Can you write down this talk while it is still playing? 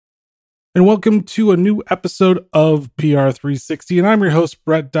And welcome to a new episode of PR360. And I'm your host,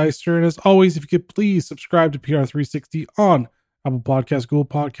 Brett Deister. And as always, if you could please subscribe to PR360 on Apple Podcasts, Google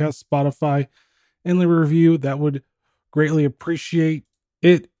Podcasts, Spotify, and leave a review, that would greatly appreciate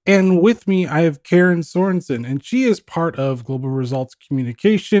it. And with me, I have Karen Sorensen, and she is part of Global Results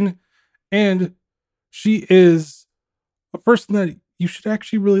Communication. And she is a person that you should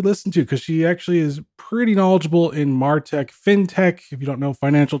actually really listen to because she actually is pretty knowledgeable in MarTech, FinTech, if you don't know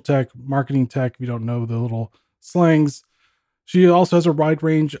financial tech, marketing tech, if you don't know the little slangs. She also has a wide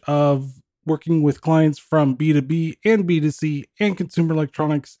range of working with clients from B2B and B2C and consumer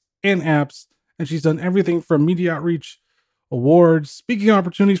electronics and apps. And she's done everything from media outreach, awards, speaking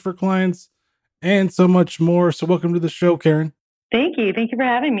opportunities for clients, and so much more. So welcome to the show, Karen. Thank you. Thank you for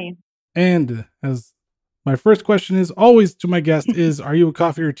having me. And as my first question is always to my guest is, are you a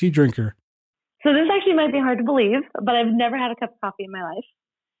coffee or tea drinker? So this actually might be hard to believe, but I've never had a cup of coffee in my life.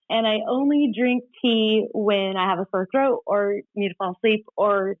 And I only drink tea when I have a sore throat or need to fall asleep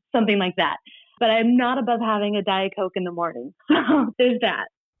or something like that. But I'm not above having a Diet Coke in the morning. So there's that.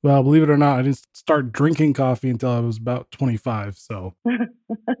 Well, believe it or not, I didn't start drinking coffee until I was about 25. So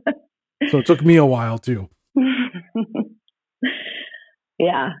it took me a while too.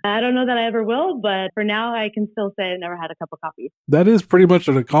 Yeah, I don't know that I ever will, but for now, I can still say I never had a cup of coffee. That is pretty much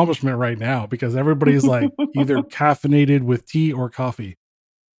an accomplishment right now because everybody's like either caffeinated with tea or coffee.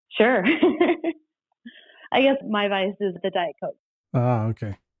 Sure. I guess my vice is the Diet Coke. Ah,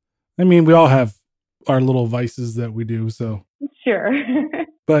 okay. I mean, we all have our little vices that we do, so. Sure.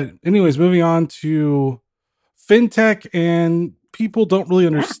 But anyways, moving on to FinTech, and people don't really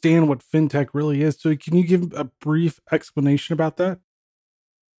understand what FinTech really is. So can you give a brief explanation about that?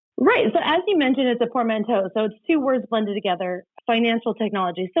 Right. So as you mentioned, it's a portmanteau. So it's two words blended together, financial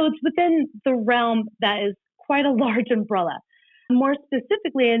technology. So it's within the realm that is quite a large umbrella. More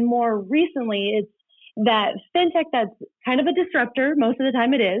specifically and more recently, it's that FinTech that's kind of a disruptor, most of the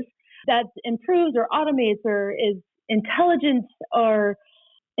time it is, that improves or automates or is intelligent or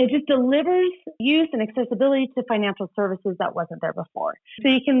it just delivers use and accessibility to financial services that wasn't there before. So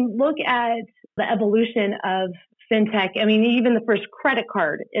you can look at the evolution of FinTech. I mean, even the first credit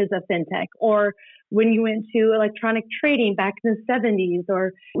card is a FinTech, or when you went to electronic trading back in the 70s,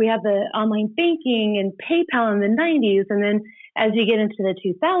 or we have the online banking and PayPal in the 90s. And then as you get into the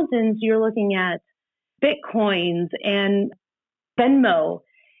 2000s, you're looking at Bitcoins and Venmo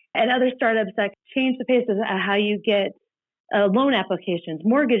and other startups that change the pace of how you get loan applications,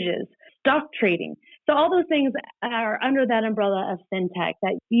 mortgages, stock trading. So all those things are under that umbrella of FinTech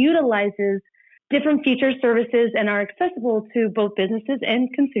that utilizes different features, services, and are accessible to both businesses and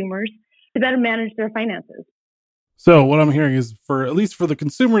consumers to better manage their finances. So what I'm hearing is, for at least for the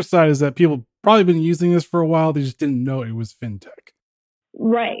consumer side, is that people probably been using this for a while. They just didn't know it was FinTech.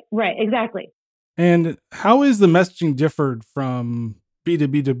 Right, exactly. And how is the messaging differed from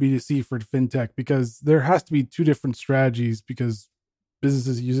B2B to B2C for FinTech? Because there has to be two different strategies because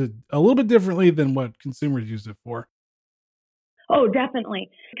businesses use it a little bit differently than what consumers use it for. Oh, definitely.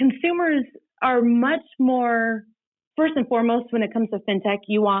 Consumers are much more, first and foremost, when it comes to FinTech,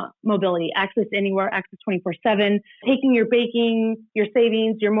 you want mobility, access anywhere, access 24/7, taking your baking, your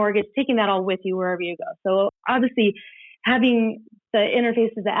savings, your mortgage, taking that all with you wherever you go. So obviously having the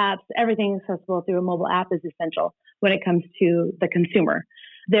interfaces, the apps, everything accessible through a mobile app is essential when it comes to the consumer.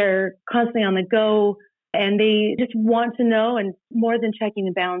 They're constantly on the go and they just want to know, and more than checking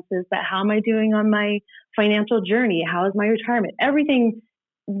the balances, but how am I doing on my financial journey? How is my retirement? Everything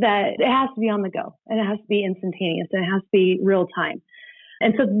that it has to be on the go and it has to be instantaneous and it has to be real time.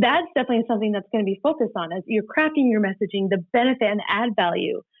 And so that's definitely something that's going to be focused on as you're crafting your messaging, the benefit and add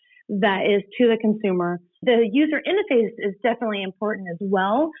value that is to the consumer. The user interface is definitely important as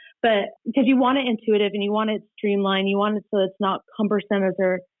well, but because you want it intuitive and you want it streamlined, you want it so it's not cumbersome as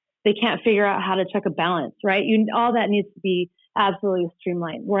they can't figure out how to check a balance, right? All that needs to be absolutely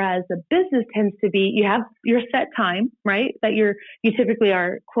streamlined. Whereas the business tends to be, you have your set time, right? That you typically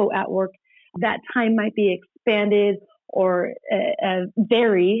are, quote, at work. That time might be expanded or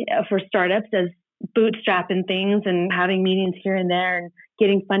vary for startups as bootstrapping things and having meetings here and there and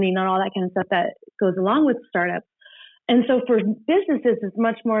getting funding and all that kind of stuff that goes along with startups. And so for businesses, it's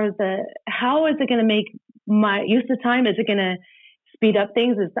much more how is it going to make my use of time? Is it going to speed up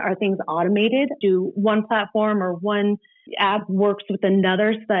things? Are things automated? Do one platform or one app works with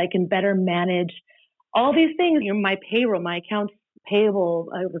another so that I can better manage all these things? My payroll, my accounts payable,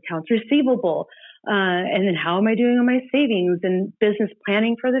 accounts receivable, and then how am I doing on my savings and business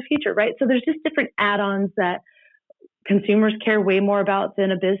planning for the future, right? So there's just different add-ons that consumers care way more about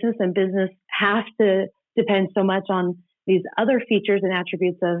than a business, and business has to depend so much on these other features and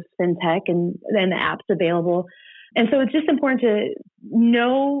attributes of fintech and the apps available. And so it's just important to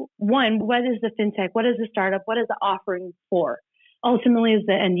know, one, what is the fintech? What is the startup? What is the offering for? Ultimately, is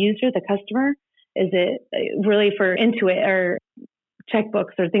the end user, the customer? Is it really for Intuit or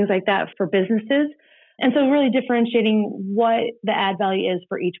checkbooks or things like that for businesses? And so really differentiating what the add value is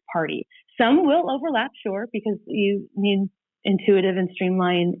for each party. Some will overlap, sure, because you need intuitive and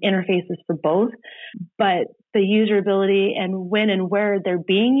streamlined interfaces for both. But the usability and when and where they're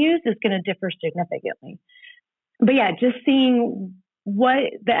being used is going to differ significantly. But yeah, just seeing what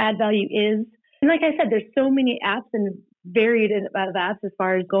the add value is. And like I said, there's so many apps and varied of apps as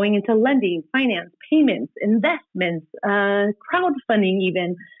far as going into lending, finance, payments, investments, crowdfunding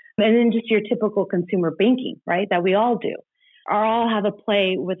even, and then just your typical consumer banking, right, that we all do, all have a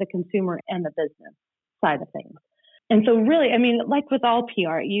play with the consumer and the business side of things. And so really, I mean, like with all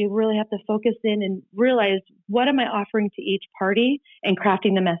PR, you really have to focus in and realize, what am I offering to each party, and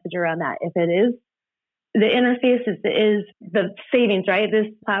crafting the message around that. If it is the interface, is the savings, right? This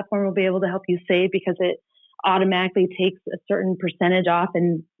platform will be able to help you save because it automatically takes a certain percentage off,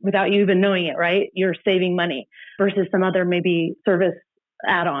 and without you even knowing it, right? You're saving money versus some other maybe service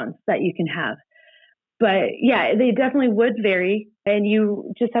add-ons that you can have. But yeah, they definitely would vary, and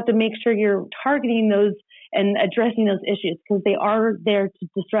you just have to make sure you're targeting those and addressing those issues, because they are there to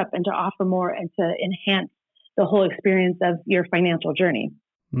disrupt and to offer more and to enhance the whole experience of your financial journey.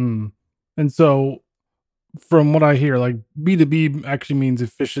 And so from what I hear, like B2B actually means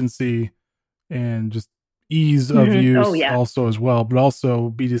efficiency and just ease of use also as well. But also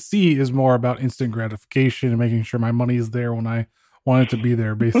B2C is more about instant gratification and making sure my money is there when I want it to be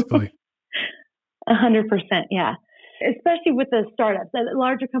there, basically. 100%, yeah. Especially with the startups. The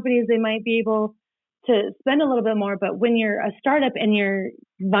larger companies, they might be able to spend a little bit more, but when you're a startup and you're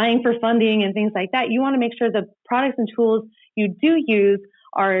vying for funding and things like that, you want to make sure the products and tools you do use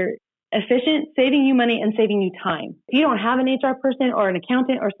are efficient, saving you money and saving you time. If you don't have an HR person or an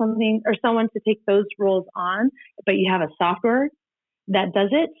accountant or something, or someone to take those roles on, but you have a software that does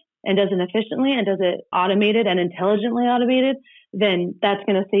it and does it efficiently and does it automated and intelligently automated, then that's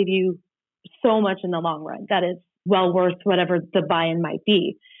going to save you so much in the long run. That is well worth whatever the buy-in might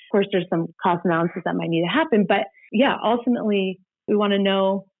be. Of course, there's some cost analysis that might need to happen, but yeah, ultimately we want to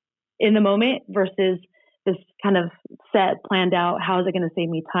know in the moment versus this kind of set, planned out, how is it going to save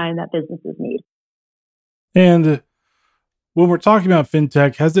me time that businesses need? And when we're talking about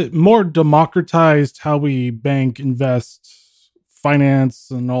fintech, has it more democratized how we bank, invest,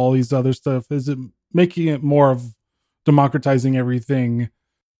 finance, and all these other stuff? Is it making it more of democratizing everything?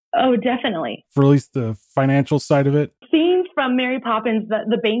 Oh, definitely. For at least the financial side of it? Scenes from Mary Poppins,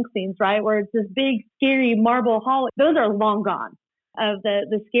 the bank scenes, right? Where it's this big, scary marble hall. Those are long gone, of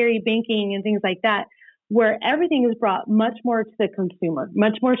the scary banking and things like that, where everything is brought much more to the consumer,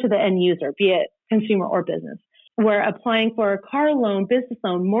 much more to the end user, be it consumer or business. Where applying for a car loan, business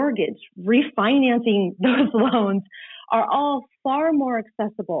loan, mortgage, refinancing those loans are all far more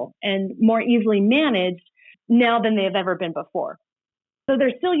accessible and more easily managed now than they have ever been before. So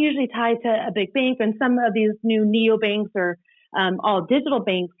they're still usually tied to a big bank, and some of these new neobanks or all digital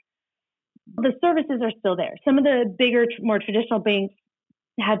banks, the services are still there. Some of the bigger, more traditional banks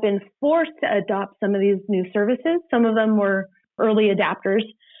have been forced to adopt some of these new services. Some of them were early adapters,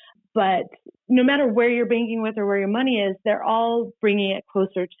 but no matter where you're banking with or where your money is, they're all bringing it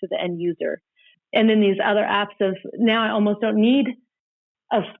closer to the end user. And then these other apps of now I almost don't need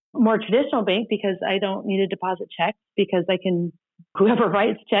a more traditional bank because I don't need to deposit checks because I can, whoever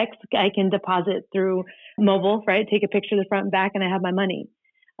writes checks, I can deposit through mobile, right? Take a picture of the front and back and I have my money.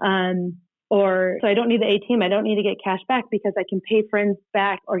 Or so I don't need the ATM. I don't need to get cash back because I can pay friends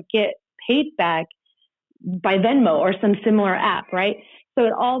back or get paid back by Venmo or some similar app, right? So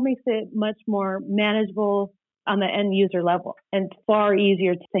it all makes it much more manageable on the end user level and far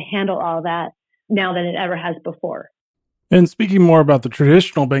easier to handle all that now than it ever has before. And speaking more about the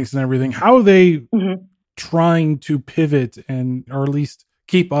traditional banks and everything, how are they trying to pivot and, or at least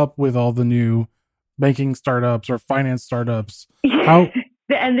keep up with all the new banking startups or finance startups? How?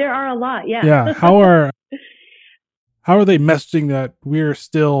 And there are a lot, yeah. Yeah. How are they messaging that we're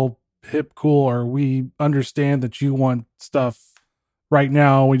still hip, cool, or we understand that you want stuff right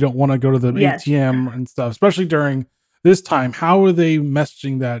now? We don't want to go to the ATM and stuff, especially during this time. How are they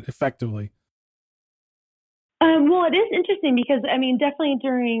messaging that effectively? Well, it is interesting because, I mean, definitely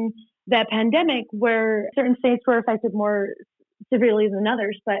during that pandemic where certain states were affected more severely than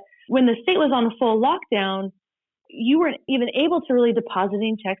others, but when the state was on a full lockdown, you weren't even able to really deposit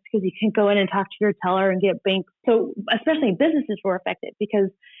any checks because you couldn't go in and talk to your teller and get bank. So especially businesses were affected because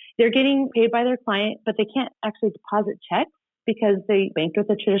they're getting paid by their client, but they can't actually deposit checks because they banked with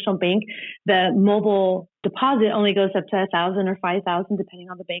a traditional bank. The mobile deposit only goes up to 1,000 or 5,000, depending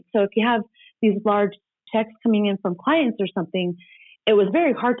on the bank. So if you have these large checks coming in from clients or something, it was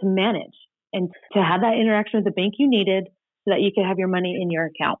very hard to manage and to have that interaction with the bank you needed so that you could have your money in your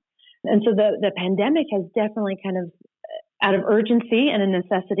account. And so the pandemic has definitely kind of, out of urgency and a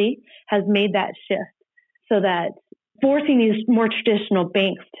necessity, has made that shift so that forcing these more traditional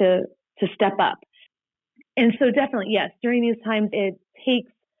banks to step up. And so definitely, yes, during these times, it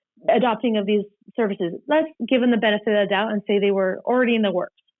takes adopting of these services. Let's give them the benefit of the doubt and say they were already in the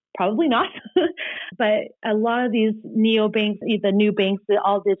works. Probably not. But a lot of these neobanks, the new banks, the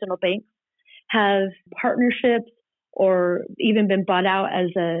all digital banks, have partnerships or even been bought out as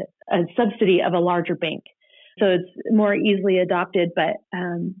a subsidy of a larger bank. So it's more easily adopted. But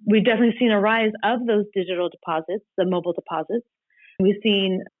we've definitely seen a rise of those digital deposits, the mobile deposits. We've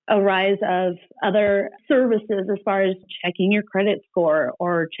seen a rise of other services as far as checking your credit score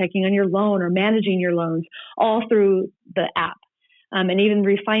or checking on your loan or managing your loans, all through the app. And even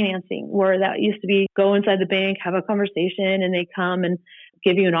refinancing, where that used to be go inside the bank, have a conversation, and they come and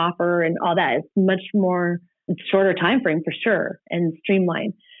give you an offer and all that. It's much more shorter time frame for sure and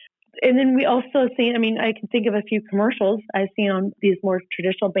streamlined. And then we also seen, I can think of a few commercials I've seen on these more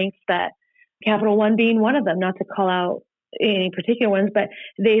traditional banks, that Capital One being one of them, not to call out any particular ones, but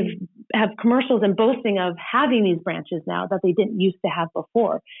they've have commercials and boasting of having these branches now that they didn't used to have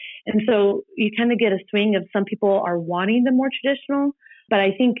before. And so you kind of get a swing of some people are wanting the more traditional, but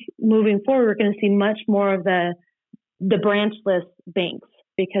I think moving forward, we're going to see much more of the branchless banks,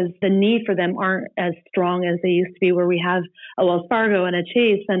 because the need for them aren't as strong as they used to be, where we have a Wells Fargo and a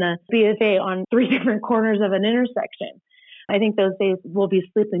Chase and a BofA on 3 different corners of an intersection. I think those days will be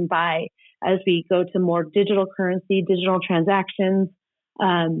slipping by as we go to more digital currency, digital transactions,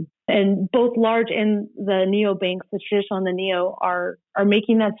 and both large and the neobanks, the traditional and the neo, are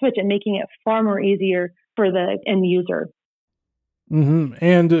making that switch and making it far more easier for the end user. Mm-hmm.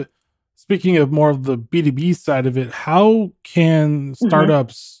 And speaking of more of the B2B side of it, how can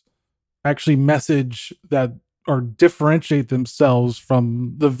startups actually message that or differentiate themselves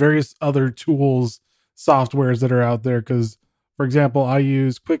from the various other tools, softwares that are out there? Because, for example, I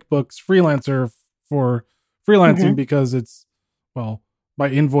use QuickBooks Freelancer for freelancing because it's, well, my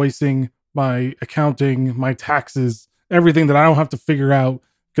invoicing, my accounting, my taxes, everything that I don't have to figure out,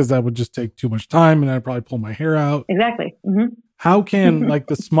 because that would just take too much time and I'd probably pull my hair out. Exactly. How can like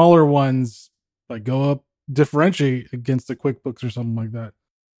the smaller ones like go up, differentiate against the QuickBooks or something like that?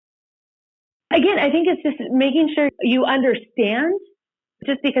 Again, I think it's just making sure you understand.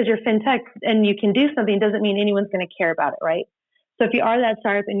 Just because you're fintech and you can do something doesn't mean anyone's going to care about it, right? So if you are that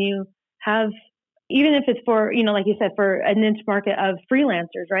startup and you have, even if it's for, like you said, for a niche market of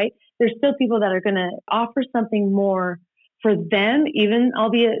freelancers, right? There's still people that are going to offer something more for them, even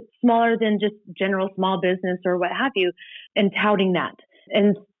albeit smaller than just general small business or what have you, and touting that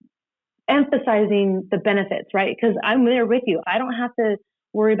and emphasizing the benefits, right? Because I'm there with you. I don't have to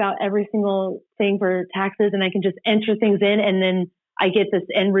worry about every single thing for taxes, and I can just enter things in, and then I get this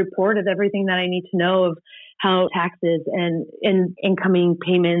end report of everything that I need to know of how taxes and incoming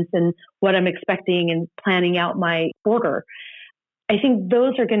payments and what I'm expecting and planning out my quarter. I think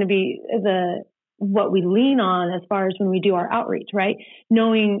those are going to be what we lean on as far as when we do our outreach, right?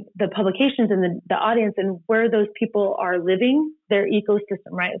 Knowing the publications and the audience and where those people are living, their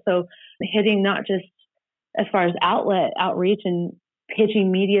ecosystem, right? So hitting not just as far as outlet outreach and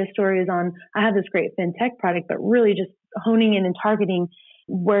pitching media stories on, I have this great fintech product, but really just honing in and targeting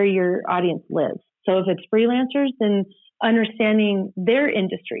where your audience lives. So if it's freelancers, then understanding their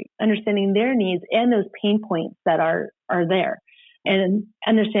industry, understanding their needs and those pain points that are there, and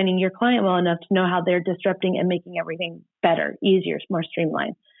understanding your client well enough to know how they're disrupting and making everything better, easier, more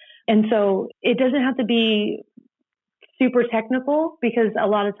streamlined. And so it doesn't have to be super technical, because a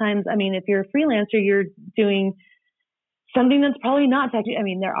lot of times, if you're a freelancer, you're doing something that's probably not technical.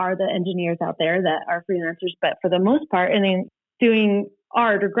 There are the engineers out there that are freelancers, but for the most part, and then doing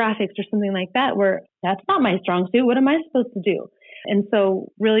art or graphics or something like that, where that's not my strong suit. What am I supposed to do? And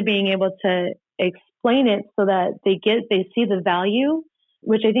so really being able to explain it so that they see the value,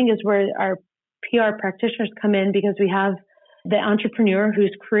 which I think is where our PR practitioners come in, because we have the entrepreneur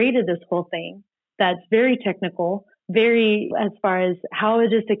who's created this whole thing that's very technical, very as far as how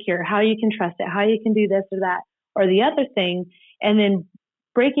it is secure, how you can trust it, how you can do this or that or the other thing, and then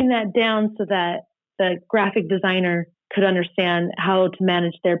breaking that down so that the graphic designer could understand how to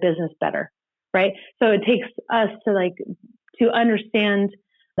manage their business better, right? So it takes us to understand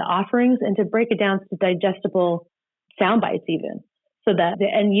the offerings and to break it down to digestible sound bites even. so that the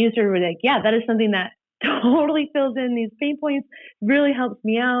end user would like, yeah, that is something that totally fills in these pain points, really helps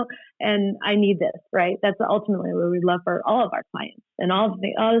me out, and I need this, right? That's ultimately what we love for all of our clients and all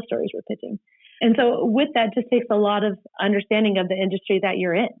the stories we're pitching. And so with that just takes a lot of understanding of the industry that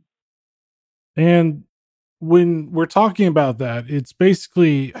you're in. And when we're talking about that, it's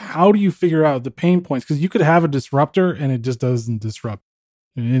basically how do you figure out the pain points? Because you could have a disruptor and it just doesn't disrupt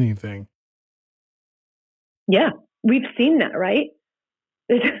anything. Yeah, we've seen that, right?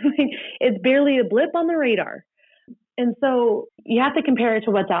 It's barely a blip on the radar. And so you have to compare it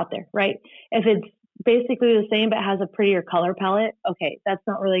to what's out there, right? If it's basically the same but has a prettier color palette, okay, that's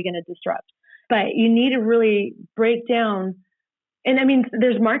not really going to disrupt. But you need to really break down. And I mean,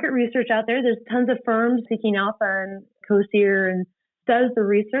 there's market research out there. There's tons of firms, Seeking Alpha and CoSeer, and does the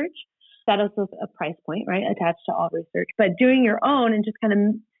research. That is a price point, right, attached to all research. But doing your own and just kind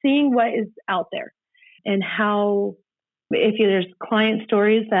of seeing what is out there and how, if there's client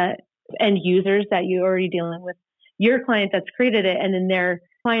stories that and users that you're already dealing with, your client that's created it, and then their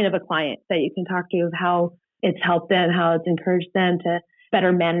client of a client that you can talk to of how it's helped them, how it's encouraged them to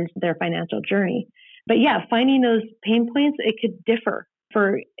better manage their financial journey. But yeah, finding those pain points, it could differ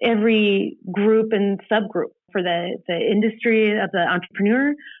for every group and subgroup, for the industry of the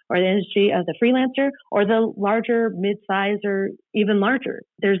entrepreneur or the industry of the freelancer or the larger, mid-size, or even larger.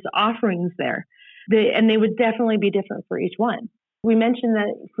 There's offerings there. And they would definitely be different for each one. We mentioned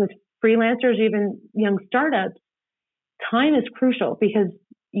that with freelancers, even young startups, time is crucial because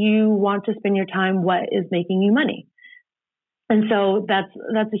you want to spend your time what is making you money. And so that's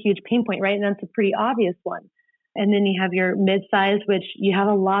a huge pain point, right? And that's a pretty obvious one. And then you have your mid-size, which you have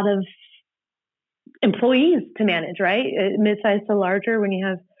a lot of employees to manage, right? Mid-size to larger, when you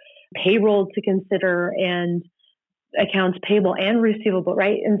have payroll to consider and accounts payable and receivable,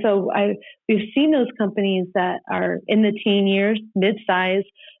 right? And so we've seen those companies that are in the teen years, mid-size,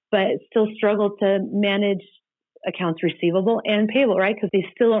 but still struggle to manage accounts receivable and payable, right? Because they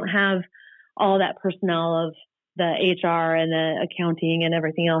still don't have all that personnel of the HR and the accounting and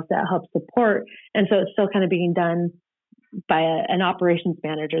everything else that helps support. And so it's still kind of being done by an operations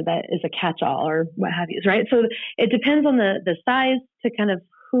manager that is a catch-all or what have you, right? So it depends on the size to kind of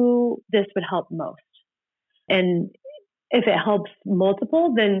who this would help most. And if it helps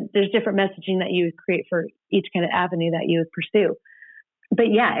multiple, then there's different messaging that you would create for each kind of avenue that you would pursue.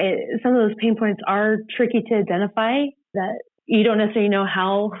 But yeah, some of those pain points are tricky to identify, that you don't necessarily know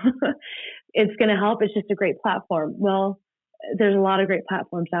how it's going to help. It's just a great platform. Well, there's a lot of great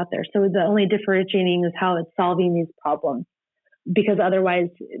platforms out there. So the only differentiating is how it's solving these problems, because otherwise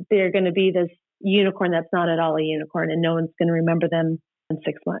they're going to be this unicorn that's not at all a unicorn, and no one's going to remember them in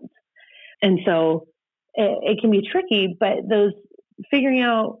 6 months. And so it can be tricky, but those figuring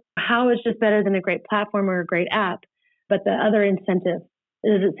out how it's just better than a great platform or a great app, but the other incentive,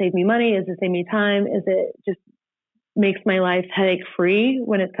 does it save me money? Does it save me time? Is it just makes my life headache free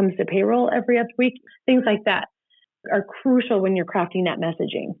when it comes to payroll every other week? Things like that are crucial when you're crafting that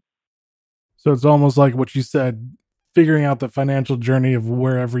messaging. So it's almost like what you said, figuring out the financial journey of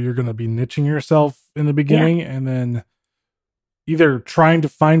wherever you're going to be niching yourself in the beginning, and then either trying to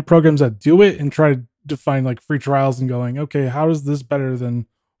find programs that do it and try to find like free trials and going, okay, how is this better than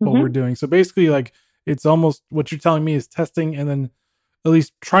what we're doing? So basically, like, it's almost what you're telling me is testing and then at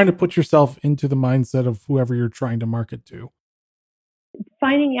least trying to put yourself into the mindset of whoever you're trying to market to.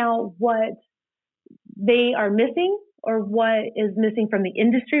 Finding out what they are missing or what is missing from the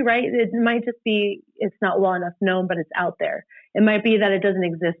industry, right? It might just be it's not well enough known, but it's out there. It might be that it doesn't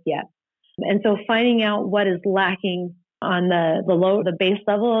exist yet. And so finding out what is lacking on the base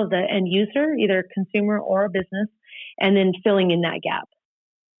level of the end user, either consumer or a business, and then filling in that gap.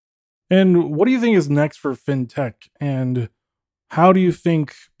 And what do you think is next for fintech? And how do you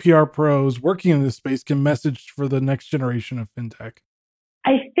think PR pros working in this space can message for the next generation of fintech?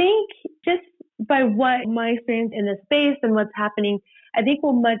 I think just by what my experience in this space and what's happening, I think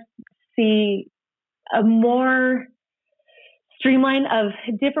we'll much see a more streamline of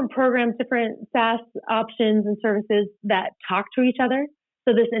different programs, different SaaS options and services that talk to each other.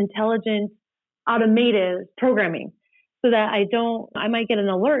 So this intelligent, automated programming, so that I might get an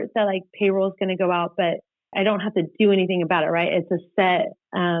alert that like payroll is going to go out, but I don't have to do anything about it, right? It's a set,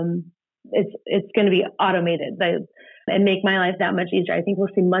 it's going to be automated and make my life that much easier. I think we'll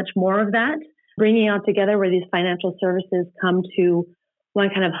see much more of that, bringing out together where these financial services come to one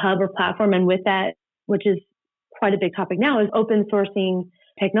kind of hub or platform. And with that, which is quite a big topic now, is open sourcing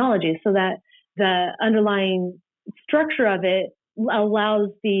technology, so that the underlying structure of it allows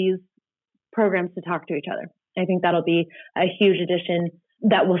these programs to talk to each other. I think that'll be a huge addition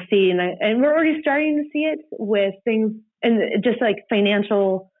that we'll see. And we're already starting to see it with things and just like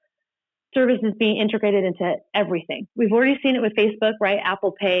financial services being integrated into everything. We've already seen it with Facebook, right?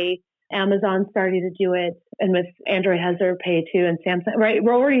 Apple Pay, Amazon starting to do it, and with Android has their Pay too, and Samsung, right?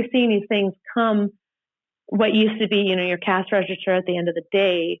 We're already seeing these things come. What used to be, your cash register at the end of the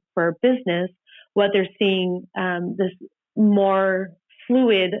day for business, what they're seeing, this more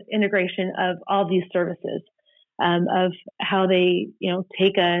fluid integration of all these services, of how they,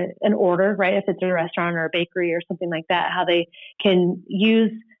 take an order, right? If it's a restaurant or a bakery or something like that, how they can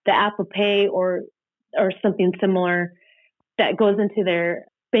use the Apple Pay or something similar that goes into their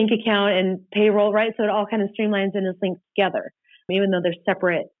bank account and payroll, right? So it all kind of streamlines and is linked together, even though they're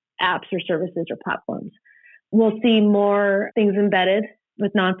separate apps or services or platforms. We'll see more things embedded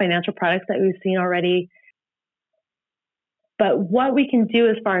with non-financial products that we've seen already. But what we can do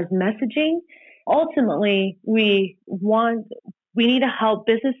as far as messaging, ultimately, we need to help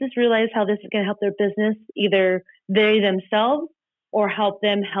businesses realize how this is going to help their business, either they themselves or help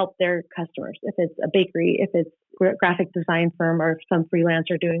them help their customers. If it's a bakery, if it's a graphic design firm, or some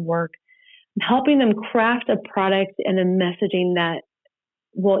freelancer doing work, helping them craft a product and a messaging that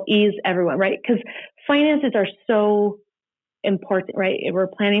will ease everyone, right? Because finances are so important, right? We're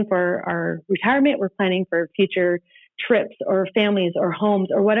planning for our retirement, we're planning for future trips or families or homes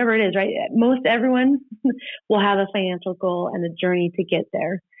or whatever it is, right? Most everyone will have a financial goal and a journey to get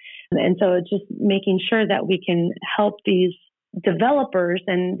there. And so it's just making sure that we can help these developers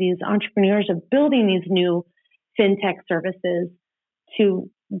and these entrepreneurs of building these new fintech services to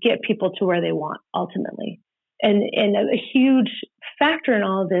get people to where they want ultimately. And a huge factor in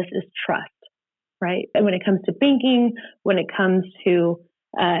all of this is trust, right? And when it comes to banking, when it comes to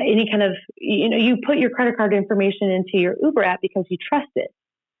any kind of, you put your credit card information into your Uber app because you trust it.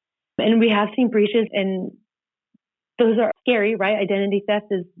 And we have seen breaches, and those are scary, right? Identity theft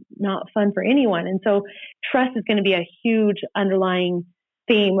is not fun for anyone. And so trust is going to be a huge underlying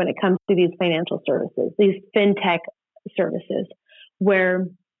theme when it comes to these financial services, these fintech services, where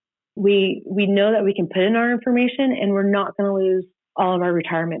we know that we can put in our information and we're not going to lose all of our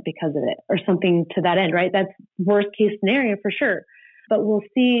retirement because of it or something to that end, right? That's worst case scenario for sure. But we'll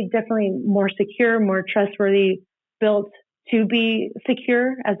see definitely more secure, more trustworthy, built to be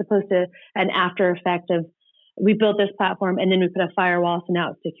secure, as opposed to an after effect of we built this platform and then we put a firewall, so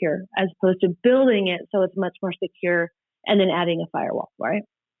now it's secure, as opposed to building it so it's much more secure and then adding a firewall, right?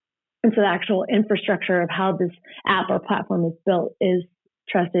 And so the actual infrastructure of how this app or platform is built is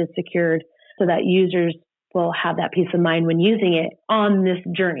trusted, secured, so that users will have that peace of mind when using it on this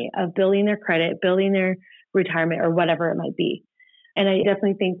journey of building their credit, building their retirement, or whatever it might be. And I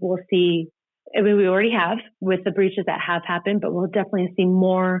definitely think we'll see, we already have with the breaches that have happened, but we'll definitely see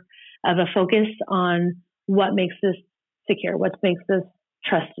more of a focus on what makes this secure, what makes this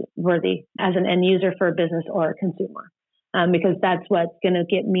trustworthy as an end user for a business or a consumer. Because that's what's going to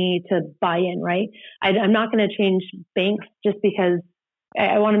get me to buy in, right? I'm not going to change banks just because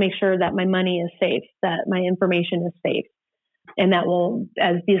I want to make sure that my money is safe, that my information is safe. And that will,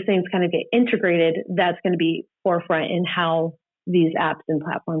 as these things kind of get integrated, that's going to be forefront in how these apps and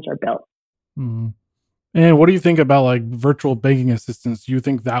platforms are built. Mm-hmm. And what do you think about like virtual banking assistants? Do you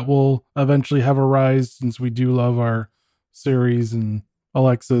think that will eventually have a rise, since we do love our Siris and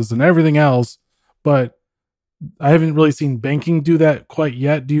Alexas and everything else? But I haven't really seen banking do that quite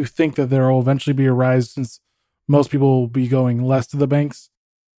yet. Do you think that there will eventually be a rise, since most people will be going less to the banks?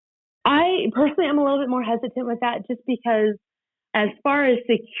 I personally am a little bit more hesitant with that, just because as far as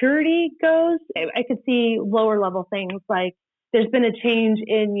security goes, I could see lower level things like there's been a change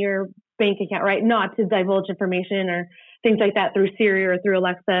in your bank account, right? Not to divulge information or things like that through Siri or through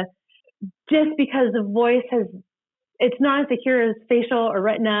Alexa, just because the voice it's not as secure as facial or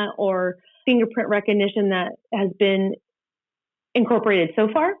retina or fingerprint recognition that has been incorporated so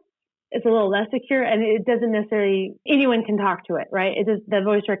far. It's a little less secure, and it doesn't necessarily, anyone can talk to it, right? The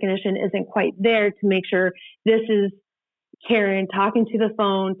voice recognition isn't quite there to make sure this is Karen talking to the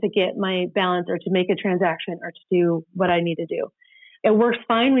phone to get my balance or to make a transaction or to do what I need to do. It works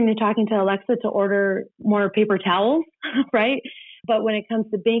fine when you're talking to Alexa to order more paper towels, right? But when it comes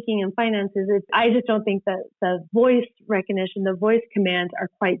to banking and finances, I just don't think that the voice recognition, the voice commands are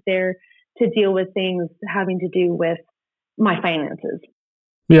quite there to deal with things having to do with my finances.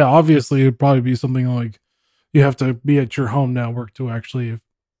 Yeah, obviously it'd probably be something like you have to be at your home network to actually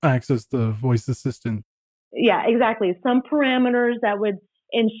access the voice assistant. Yeah, exactly. Some parameters that would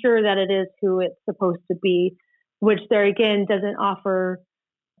ensure that it is who it's supposed to be, which there again doesn't offer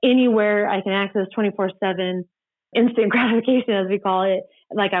anywhere I can access 24/7 instant gratification, as we call it,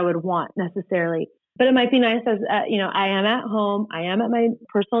 like I would want necessarily. But it might be nice as, I am at home, I am at my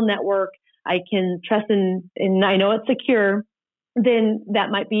personal network, I can trust and I know it's secure, then that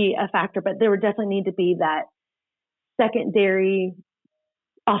might be a factor. But there would definitely need to be that secondary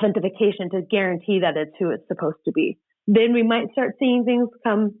authentication to guarantee that it's who it's supposed to be. Then we might start seeing things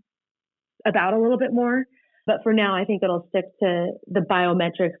come about a little bit more. But for now, I think it'll stick to the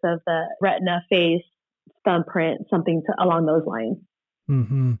biometrics of the retina, face, thumbprint, something along those lines.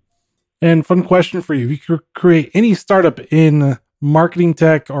 Mm-hmm. And fun question for you. If you could create any startup in marketing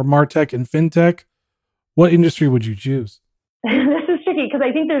tech or MarTech and FinTech, what industry would you choose? This is tricky because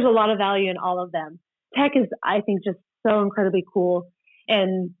I think there's a lot of value in all of them. Tech is, I think, just so incredibly cool.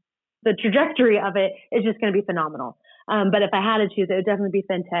 And the trajectory of it is just going to be phenomenal. But if I had to choose, it would definitely be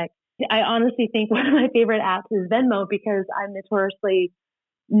FinTech. I honestly think one of my favorite apps is Venmo because I notoriously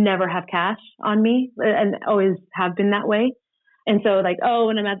never have cash on me and always have been that way. And so like, oh,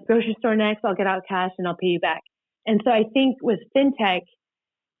 when I'm at the grocery store next, I'll get out cash and I'll pay you back. And so I think with FinTech,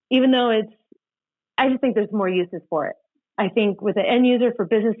 even though I just think there's more uses for it. I think with the end user for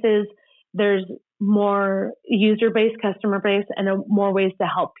businesses, there's more user base, customer base, and more ways to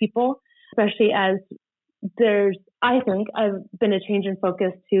help people, especially as I've been a change in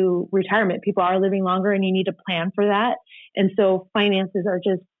focus to retirement. People are living longer and you need to plan for that. And so finances are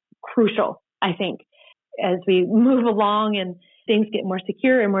just crucial, I think, as we move along and things get more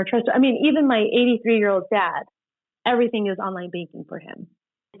secure and more trusted. I mean, even my 83-year-old dad, everything is online banking for him.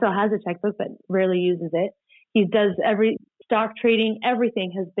 He still has a checkbook, but rarely uses it. He does every stock trading,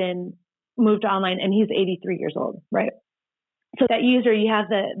 everything has been moved to online, and he's 83 years old, right? So that user, you have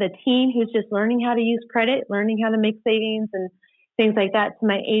the teen who's just learning how to use credit, learning how to make savings and things like that, to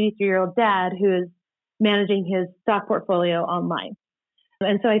my 83-year-old dad who is managing his stock portfolio online.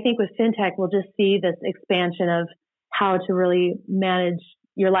 And so I think with FinTech, we'll just see this expansion of how to really manage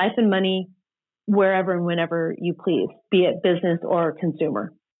your life and money wherever and whenever you please, be it business or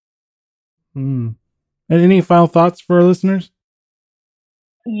consumer. And any final thoughts for our listeners?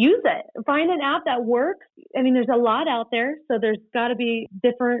 Use it. Find an app that works. I mean, there's a lot out there, so there's got to be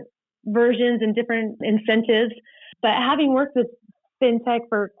different versions and different incentives. But having worked with FinTech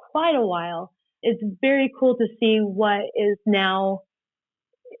for quite a while, it's very cool to see what is now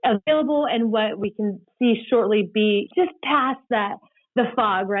available and what we can see shortly be just past the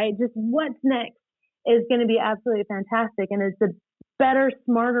fog, right? Just what's next is going to be absolutely fantastic. And it's a better,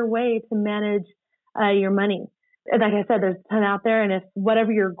 smarter way to manage your money. Like I said, there's a ton out there. And if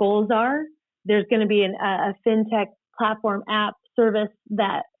whatever your goals are, there's going to be a FinTech platform app service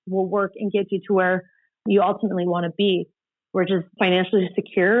that will work and get you to where you ultimately want to be, which is financially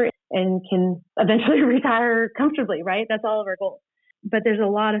secure and can eventually retire comfortably, right? That's all of our goals. But there's a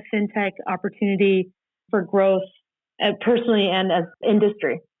lot of FinTech opportunity for growth personally and as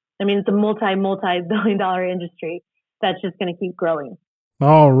industry. I mean, it's a multi-billion-dollar industry that's just going to keep growing.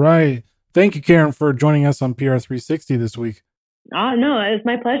 All right. Thank you, Karen, for joining us on PR360 this week. Oh, no, it was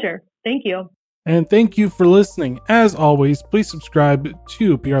my pleasure. Thank you. And thank you for listening. As always, please subscribe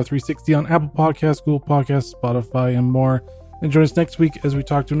to PR360 on Apple Podcasts, Google Podcasts, Spotify, and more. And join us next week as we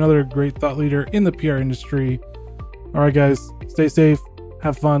talk to another great thought leader in the PR industry. All right, guys, stay safe,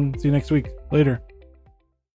 have fun. See you next week. Later.